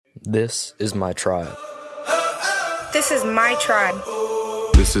This is my tribe. This is my tribe.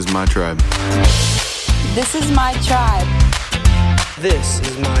 This is my tribe. This is my tribe. This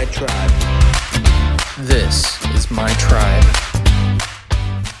is my tribe. This is my tribe.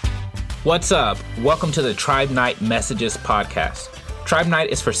 What's up? Welcome to the Tribe Night Messages podcast. Tribe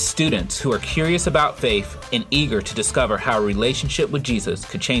Night is for students who are curious about faith and eager to discover how a relationship with Jesus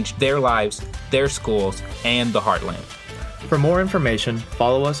could change their lives, their schools, and the Heartland. For more information,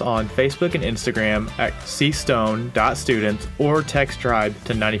 follow us on Facebook and Instagram at cstone.students or text tribe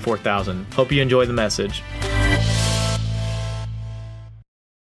to 94,000. Hope you enjoy the message.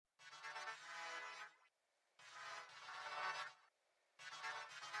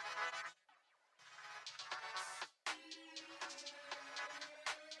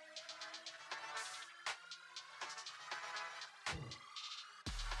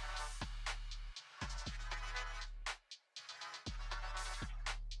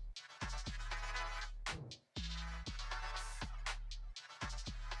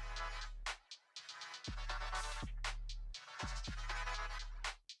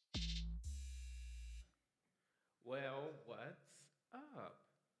 Well, what's up?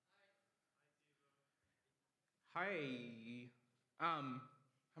 Hi. How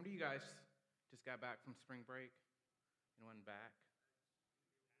many of you guys just got back from spring break? Anyone back?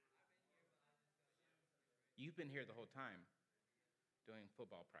 You've been here the whole time doing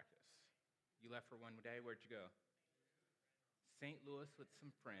football practice. You left for one day. Where'd you go? St. Louis with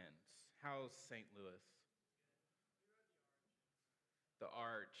some friends. How's St. Louis? The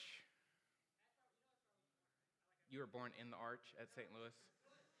Arch. You were born in the Arch at St. Louis?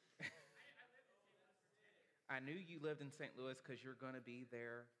 I knew you lived in St. Louis because you're going to be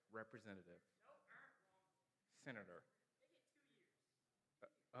their representative. Senator.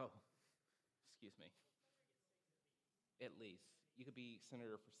 Excuse me. At least. You could be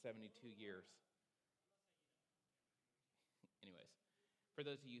senator for 72 years. Anyways, for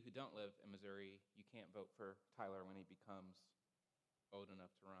those of you who don't live in Missouri, you can't vote for Tyler when he becomes old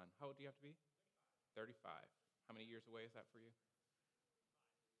enough to run. How old do you have to be? 35. How many years away is that for you?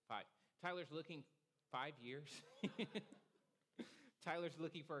 5. Tyler's looking 5 years. Tyler's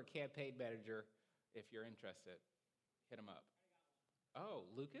looking for a campaign manager. If you're interested, hit him up. Oh,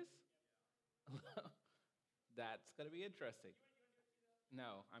 Lucas? That's going to be interesting.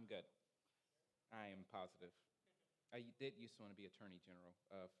 No, I'm good. I am positive. I did used to want to be Attorney General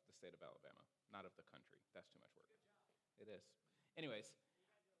of the state of Alabama, not of the country. That's too much work. It is. Anyways,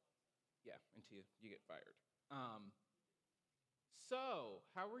 yeah, until you get fired. So,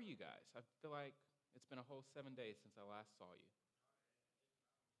 how were you guys? I feel like it's been a whole 7 days since I last saw you.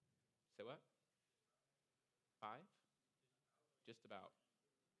 Say what? 5? Just about.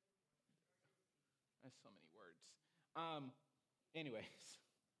 That's so many words. Anyways,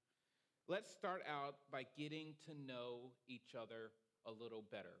 let's start out by getting to know each other a little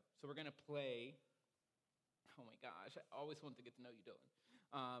better. So we're going to play. Oh my gosh, I always want to get to know you,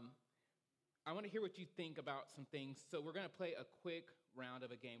 Dylan. I want to hear what you think about some things. So we're going to play a quick round of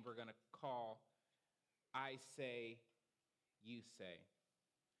a game we're going to call I Say, You Say.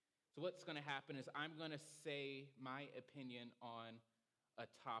 So what's going to happen is I'm going to say my opinion on a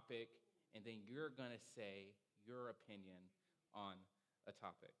topic, and then you're going to say your opinion on a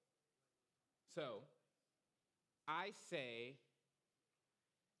topic. So I say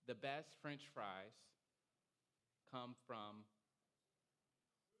the best French fries come from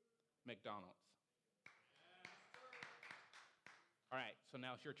McDonald's. All right, so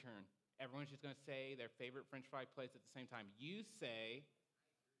now it's your turn. Everyone's just going to say their favorite French fry place at the same time. You say,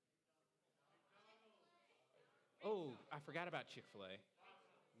 oh, I forgot about Chick-fil-A.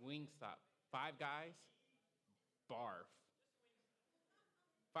 Wingstop. Five Guys, barf.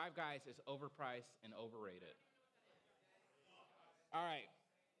 Five Guys is overpriced and overrated. All right.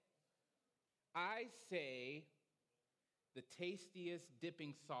 I say the tastiest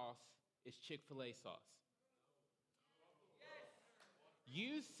dipping sauce is Chick-fil-A sauce.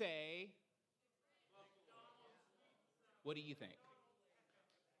 You say, what do you think?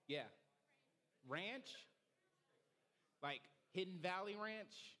 Yeah. Ranch? Like Hidden Valley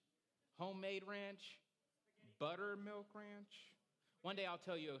Ranch? Homemade ranch? Buttermilk ranch? One day I'll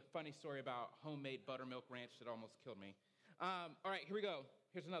tell you a funny story about homemade buttermilk ranch that almost killed me. All right, here we go.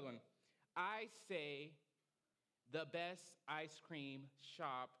 Here's another one. I say the best ice cream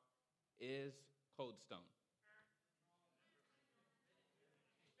shop is Cold Stone.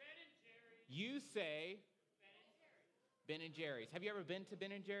 You say Ben and Jerry's. Have you ever been to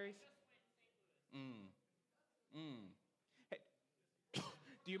Ben and Jerry's? Hey,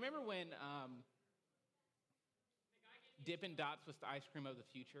 do you remember when Dippin' Dots was the ice cream of the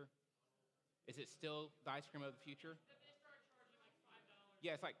future? Is it still the ice cream of the future?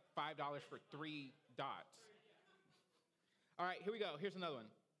 Yeah, it's like $5 for 3 dots. All right, here we go. Here's another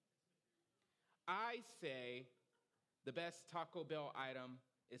one. I say the best Taco Bell item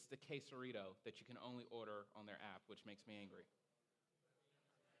is the quesarito that you can only order on their app, which makes me angry.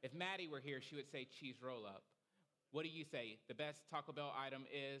 If Maddie were here, she would say cheese roll-up. What do you say? The best Taco Bell item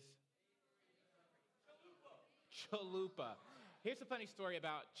is? Chalupa. Here's a funny story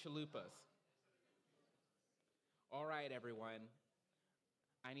about chalupas. All right, everyone.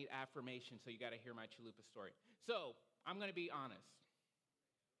 I need affirmation, so you got to hear my chalupa story. So I'm going to be honest.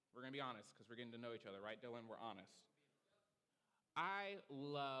 We're going to be honest because we're getting to know each other, right, Dylan? We're honest. I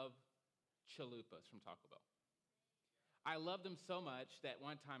love chalupas from Taco Bell. I love them so much that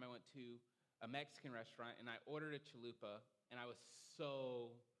one time I went to a Mexican restaurant and I ordered a chalupa and I was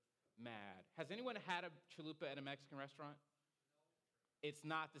so mad. Has anyone had a chalupa at a Mexican restaurant? It's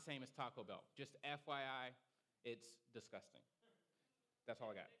not the same as Taco Bell. Just FYI, it's disgusting. That's all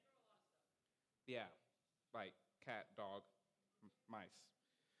I got. Yeah, like cat, dog, mice.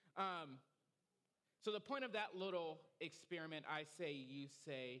 So the point of that little experiment, I say, you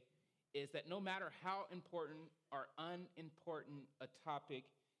say, is that no matter how important or unimportant a topic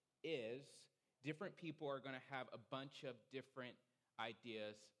is, different people are going to have a bunch of different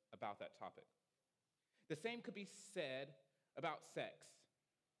ideas about that topic. The same could be said about sex.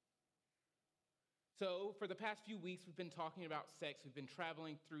 So for the past few weeks, we've been talking about sex. We've been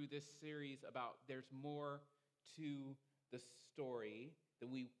traveling through this series about there's more to the story than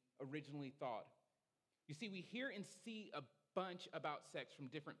we originally thought. You see, we hear and see a bunch about sex from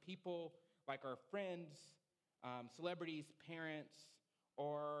different people, like our friends, celebrities, parents,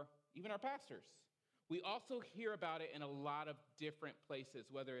 or even our pastors. We also hear about it in a lot of different places,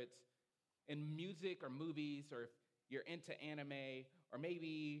 whether it's in music or movies, or if you're into anime, or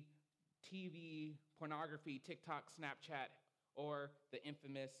maybe TV, pornography, TikTok, Snapchat, or the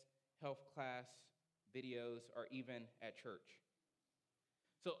infamous health class videos, or even at church.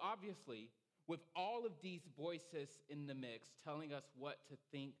 So obviously, with all of these voices in the mix telling us what to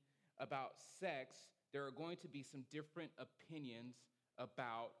think about sex, there are going to be some different opinions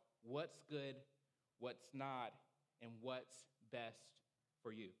about what's good, what's not, and what's best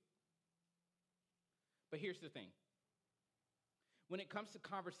for you. But here's the thing. When it comes to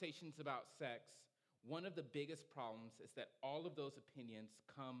conversations about sex, one of the biggest problems is that all of those opinions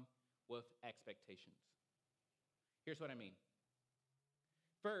come with expectations. Here's what I mean.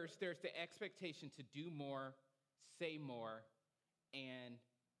 First, there's the expectation to do more, say more, and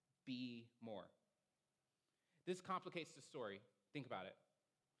be more. This complicates the story. Think about it.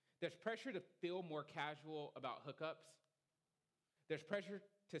 There's pressure to feel more casual about hookups. There's pressure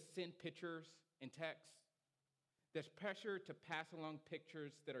to send pictures and texts. There's pressure to pass along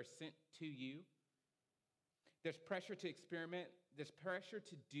pictures that are sent to you. There's pressure to experiment. There's pressure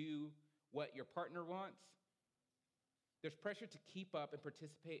to do what your partner wants. There's pressure to keep up and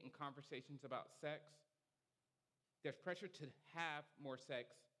participate in conversations about sex. There's pressure to have more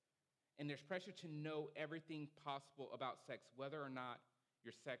sex. And there's pressure to know everything possible about sex, whether or not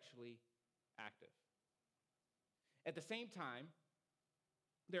you're sexually active. At the same time,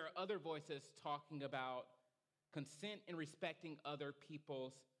 there are other voices talking about consent and respecting other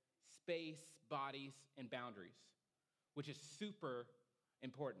people's space, bodies, and boundaries, which is super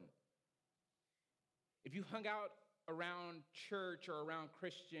important. If you hung out around church or around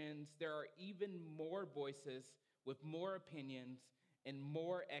Christians, there are even more voices with more opinions and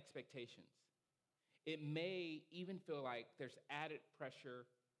more expectations. It may even feel like there's added pressure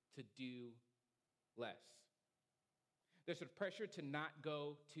to do less. There's a pressure to not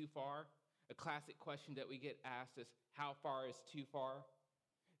go too far. A classic question that we get asked is, how far is too far?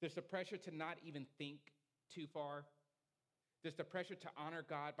 There's the pressure to not even think too far. There's the pressure to honor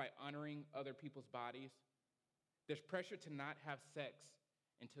God by honoring other people's bodies. There's pressure to not have sex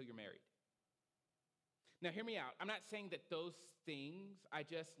until you're married. Now, hear me out. I'm not saying that those things I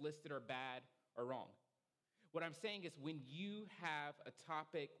just listed are bad or wrong. What I'm saying is when you have a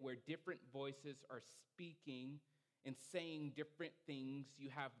topic where different voices are speaking and saying different things, you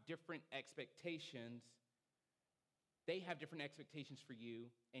have different expectations. They have different expectations for you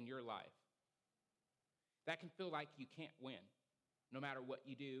in your life. That can feel like you can't win, no matter what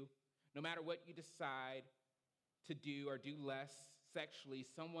you do, no matter what you decide to do or do less sexually.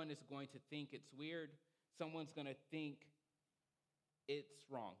 Someone is going to think it's weird. Someone's going to think it's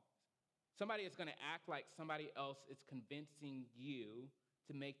wrong. Somebody is going to act like somebody else is convincing you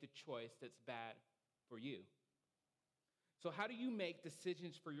to make the choice that's bad for you. So how do you make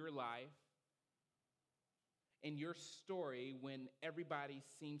decisions for your life in your story when everybody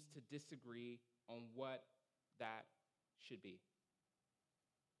seems to disagree on what that should be?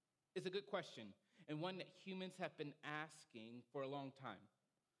 It's a good question, and one that humans have been asking for a long time.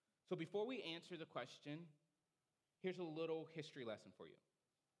 So before we answer the question, here's a little history lesson for you.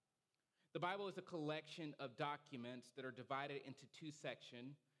 The Bible is a collection of documents that are divided into two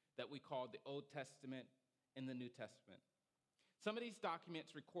sections that we call the Old Testament and the New Testament. Some of these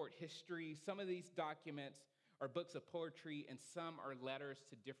documents record history, some of these documents are books of poetry, and some are letters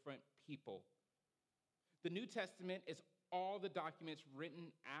to different people. The New Testament is all the documents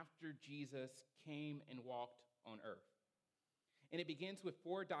written after Jesus came and walked on earth. And it begins with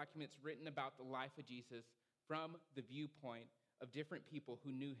 4 documents written about the life of Jesus from the viewpoint of different people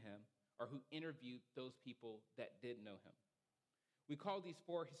who knew him or who interviewed those people that did know him. We call these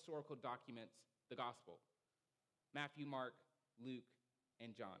 4 historical documents the gospel: Matthew, Mark, Luke,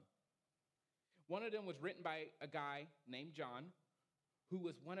 and John. One of them was written by a guy named John, who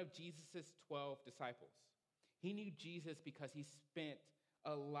was one of Jesus' 12 disciples. He knew Jesus because he spent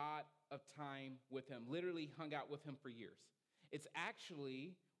a lot of time with him, literally hung out with him for years. It's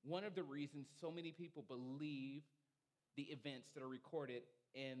actually one of the reasons so many people believe the events that are recorded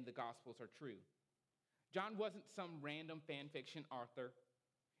in the Gospels are true. John wasn't some random fan fiction author.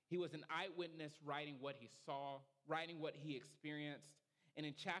 He was an eyewitness writing what he saw, writing what he experienced. And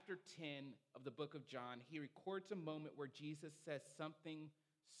in chapter 10 of the book of John, he records a moment where Jesus says something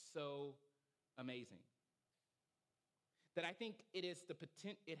so amazing that I think it has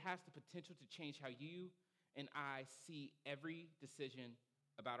the potential to change how you and I see every decision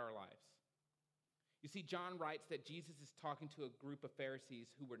about our lives. You see, John writes that Jesus is talking to a group of Pharisees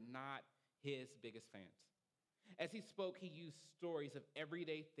who were not his biggest fans. As he spoke, he used stories of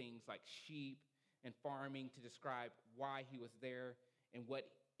everyday things like sheep and farming to describe why he was there and what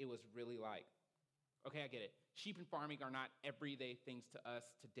it was really like. Okay, I get it. Sheep and farming are not everyday things to us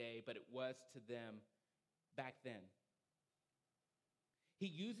today, but it was to them back then. He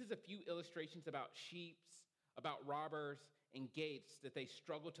uses a few illustrations about sheep, about robbers, and gates that they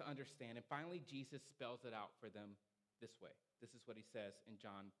struggle to understand. And finally, Jesus spells it out for them this way. This is what he says in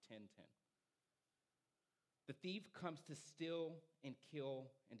John 10:10. The thief comes to steal and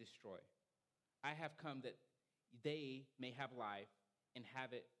kill and destroy. I have come that they may have life and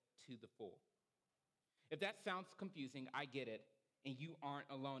have it to the full. If that sounds confusing, I get it, and you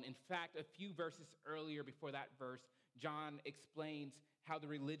aren't alone. In fact, a few verses earlier before that verse, John explains how the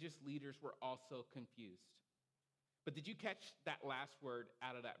religious leaders were also confused. But did you catch that last word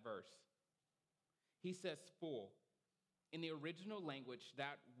out of that verse? He says full. In the original language,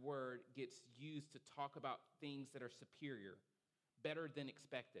 that word gets used to talk about things that are superior, better than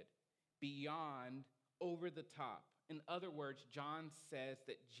expected, beyond, over the top. In other words, John says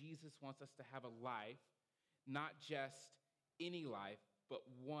that Jesus wants us to have a life, not just any life, but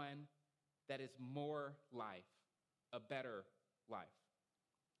one that is more life, a better life.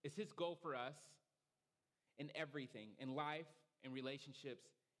 It's his goal for us in everything, in life, in relationships,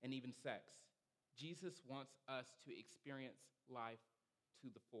 and even sex. Jesus wants us to experience life to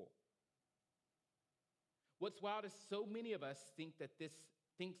the full. What's wild is so many of us think that this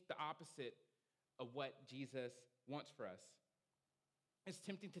thinks the opposite of what Jesus wants for us. It's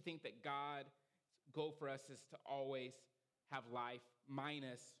tempting to think that God's goal for us is to always have life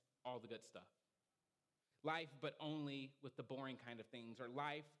minus all the good stuff. Life, but only with the boring kind of things, or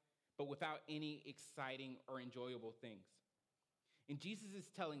life, but without any exciting or enjoyable things. And Jesus is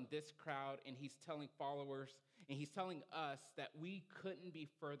telling this crowd, and he's telling followers, and he's telling us that we couldn't be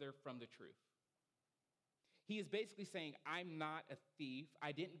further from the truth. He is basically saying, I'm not a thief.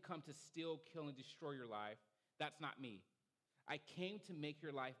 I didn't come to steal, kill, and destroy your life. That's not me. I came to make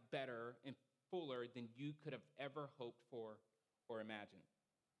your life better and fuller than you could have ever hoped for or imagined.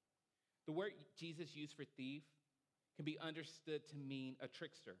 The word Jesus used for thief can be understood to mean a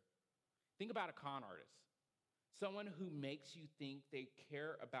trickster. Think about a con artist. Someone who makes you think they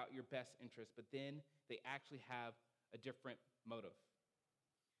care about your best interest, but then they actually have a different motive.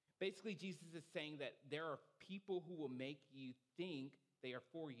 Basically, Jesus is saying that there are people who will make you think they are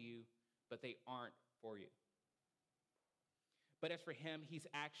for you, but they aren't for you. But as for him, he's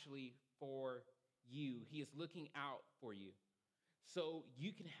actually for you. He is looking out for you, so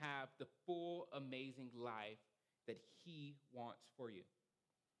you can have the full, amazing life that he wants for you.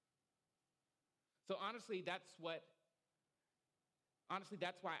 So honestly, that's why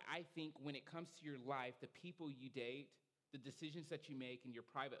I think when it comes to your life, the people you date, the decisions that you make in your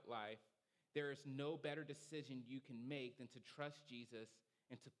private life, there is no better decision you can make than to trust Jesus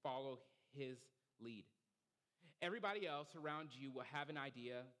and to follow his lead. Everybody else around you will have an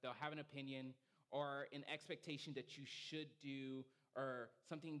idea, they'll have an opinion or an expectation that you should do or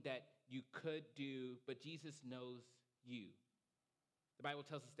something that you could do, but Jesus knows you. The Bible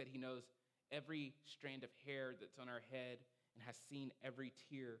tells us that he knows every strand of hair that's on our head and has seen every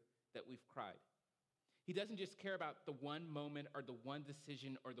tear that we've cried. He doesn't just care about the one moment or the one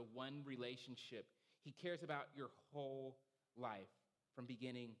decision or the one relationship. He cares about your whole life from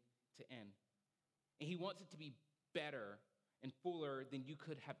beginning to end. And he wants it to be better and fuller than you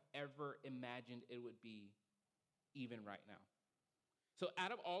could have ever imagined it would be even right now. So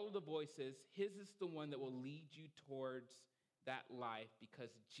out of all of the voices, his is the one that will lead you towards that life because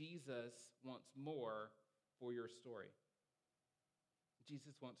Jesus wants more for your story.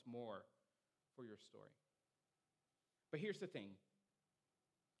 Jesus wants more for your story. But here's the thing.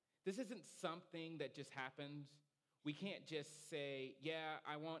 This isn't something that just happens. We can't just say, yeah,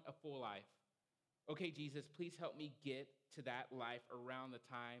 I want a full life. Okay, Jesus, please help me get to that life around the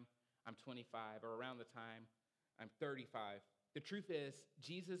time I'm 25 or around the time I'm 35. The truth is,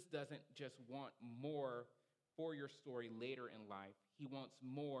 Jesus doesn't just want more for your story later in life. He wants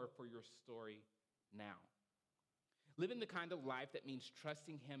more for your story now. Living the kind of life that means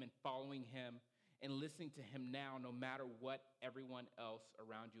trusting him and following him and listening to him now, no matter what everyone else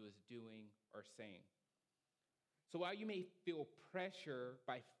around you is doing or saying. So while you may feel pressure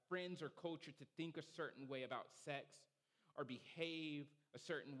by friends or culture to think a certain way about sex or behave a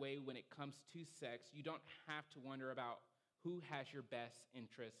certain way when it comes to sex, you don't have to wonder about who has your best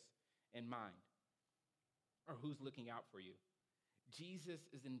interests in mind or who's looking out for you. Jesus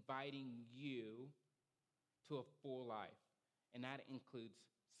is inviting you to a full life, and that includes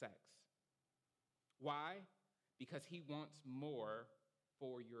sex. Why? Because he wants more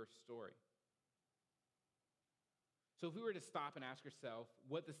for your story. So if we were to stop and ask ourselves,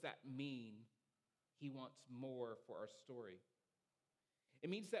 what does that mean? He wants more for our story.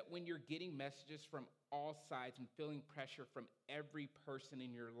 It means that when you're getting messages from all sides and feeling pressure from every person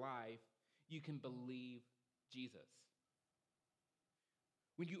in your life, you can believe Jesus.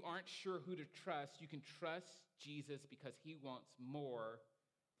 When you aren't sure who to trust, you can trust Jesus because he wants more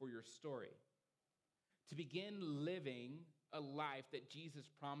for your story. To begin living a life that Jesus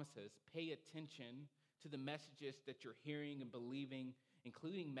promises, pay attention to the messages that you're hearing and believing,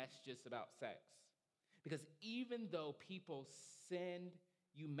 including messages about sex. Because even though people send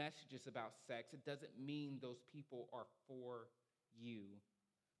you messages about sex, it doesn't mean those people are for you.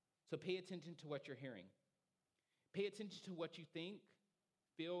 So pay attention to what you're hearing. Pay attention to what you think,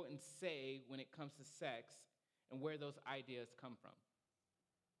 feel, and say when it comes to sex and where those ideas come from.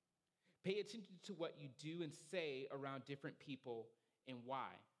 Pay attention to what you do and say around different people and why.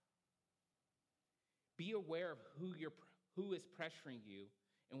 Be aware of who is pressuring you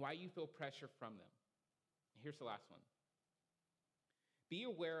and why you feel pressure from them. Here's the last one. Be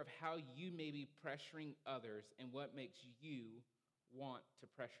aware of how you may be pressuring others and what makes you want to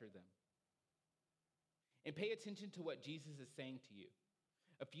pressure them. And pay attention to what Jesus is saying to you.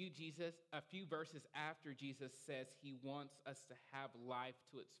 A few verses after Jesus says he wants us to have life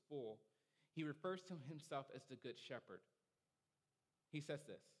to its full, he refers to himself as the Good Shepherd. He says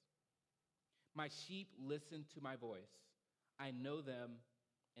this, "My sheep listen to my voice. I know them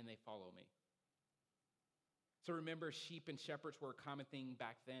and they follow me." So remember, sheep and shepherds were a common thing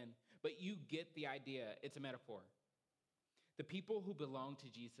back then, but you get the idea. It's a metaphor. The people who belong to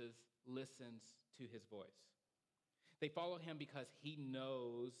Jesus listens to his voice. They follow him because he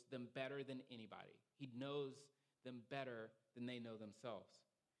knows them better than anybody. He knows them better than they know themselves,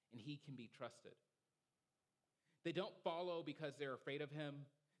 and he can be trusted. They don't follow because they're afraid of him.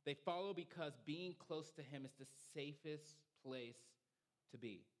 They follow because being close to him is the safest place to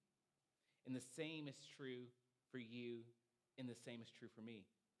be. And the same is true for you, and the same is true for me.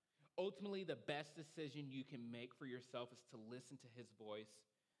 Ultimately, the best decision you can make for yourself is to listen to his voice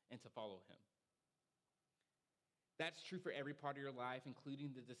and to follow him. That's true for every part of your life,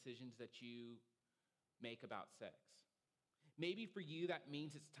 including the decisions that you make about sex. Maybe for you, that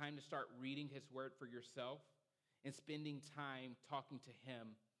means it's time to start reading his word for yourself and spending time talking to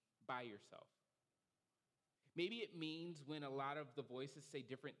him by yourself. Maybe it means when a lot of the voices say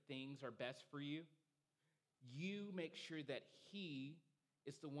different things are best for you, you make sure that he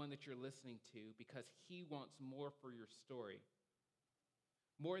is the one that you're listening to because he wants more for your story.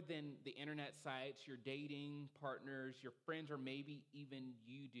 More than the internet sites, your dating partners, your friends, or maybe even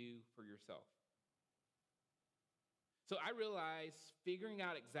you do for yourself. So I realize figuring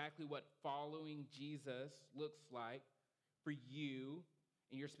out exactly what following Jesus looks like for you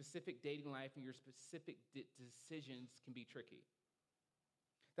in your specific dating life and your specific decisions can be tricky.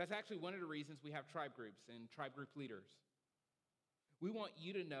 That's actually one of the reasons we have tribe groups and tribe group leaders. We want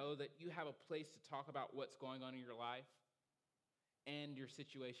you to know that you have a place to talk about what's going on in your life and your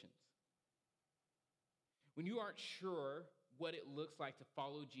situations. When you aren't sure what it looks like to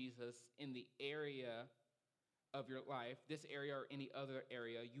follow Jesus in the area of your life, this area or any other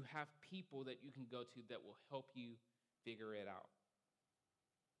area, you have people that you can go to that will help you figure it out.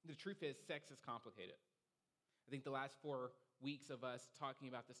 The truth is, sex is complicated. I think the last 4 weeks of us talking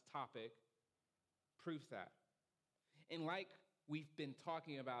about this topic proves that. And like we've been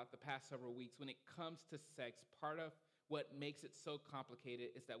talking about the past several weeks, when it comes to sex, part of what makes it so complicated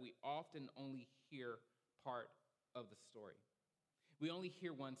is that we often only hear part of the story. We only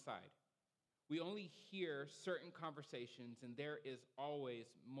hear one side. We only hear certain conversations, and there is always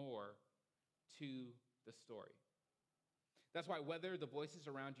more to the story. That's why whether the voices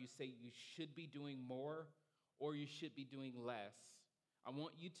around you say you should be doing more or you should be doing less, I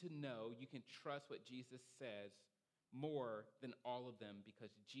want you to know you can trust what Jesus says more than all of them,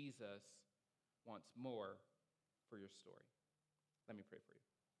 because Jesus wants more for your story. Let me pray for you.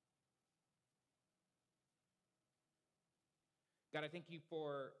 God, I thank you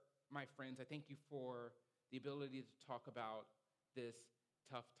for my friends. I thank you for the ability to talk about this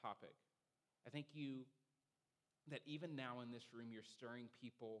tough topic. I thank you that even now in this room, you're stirring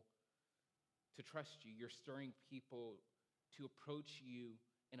people to trust you. You're stirring people to approach you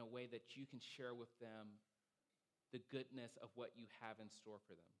in a way that you can share with them the goodness of what you have in store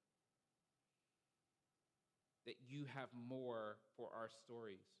for them. That you have more for our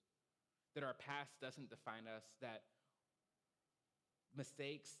stories. That our past doesn't define us. That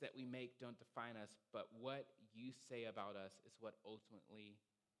mistakes that we make don't define us. But what you say about us is what ultimately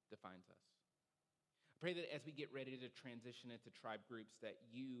defines us. I pray that as we get ready to transition into tribe groups, that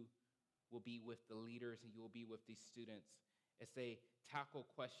you will be with the leaders and you will be with these students as they tackle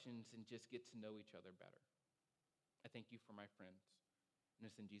questions and just get to know each other better. I thank you for my friends. And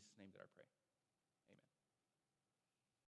it's in Jesus' name that I pray.